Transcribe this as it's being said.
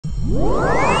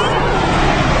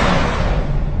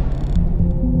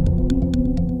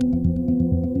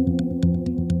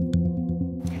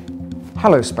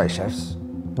Hello Space Chefs.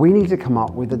 We need to come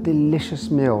up with a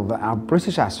delicious meal that our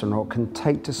British astronaut can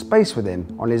take to space with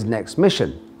him on his next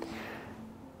mission.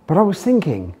 But I was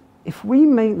thinking, if we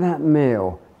make that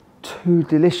meal too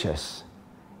delicious,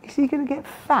 is he going to get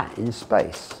fat in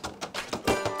space?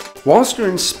 Whilst you're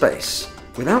in space,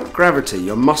 without gravity,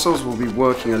 your muscles will be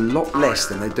working a lot less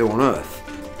than they do on Earth.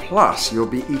 Plus, you'll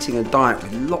be eating a diet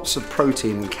with lots of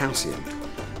protein and calcium.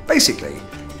 Basically,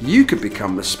 you could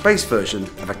become the space version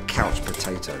of a couch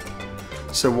potato.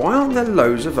 So why aren't there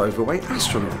loads of overweight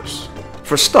astronauts?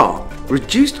 For a start,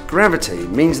 reduced gravity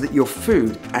means that your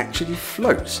food actually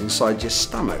floats inside your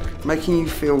stomach, making you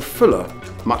feel fuller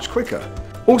much quicker.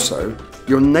 Also,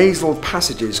 your nasal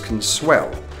passages can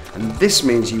swell, and this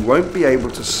means you won't be able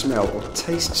to smell or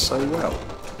taste so well.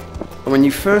 And when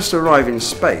you first arrive in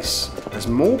space, as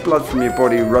more blood from your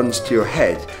body runs to your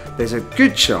head, there's a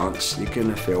good chance you're going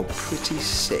to feel pretty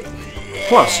sick.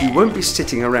 Plus, you won't be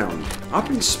sitting around. Up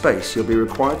in space, you'll be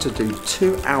required to do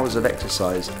 2 hours of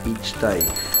exercise each day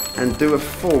and do a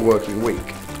full working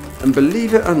week. And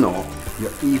believe it or not,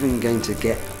 you're even going to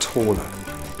get taller.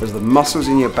 As the muscles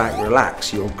in your back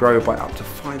relax, you'll grow by up to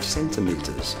 5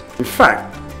 centimeters. In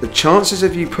fact, the chances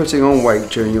of you putting on weight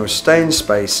during your stay in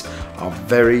space are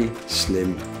very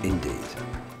slim indeed.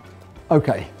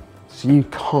 Okay, so you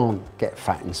can't get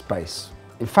fat in space.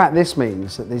 In fact, this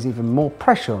means that there's even more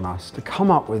pressure on us to come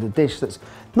up with a dish that's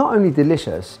not only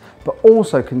delicious, but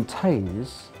also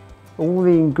contains all the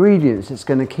ingredients that's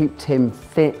going to keep Tim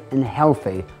fit and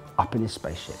healthy up in his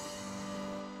spaceship.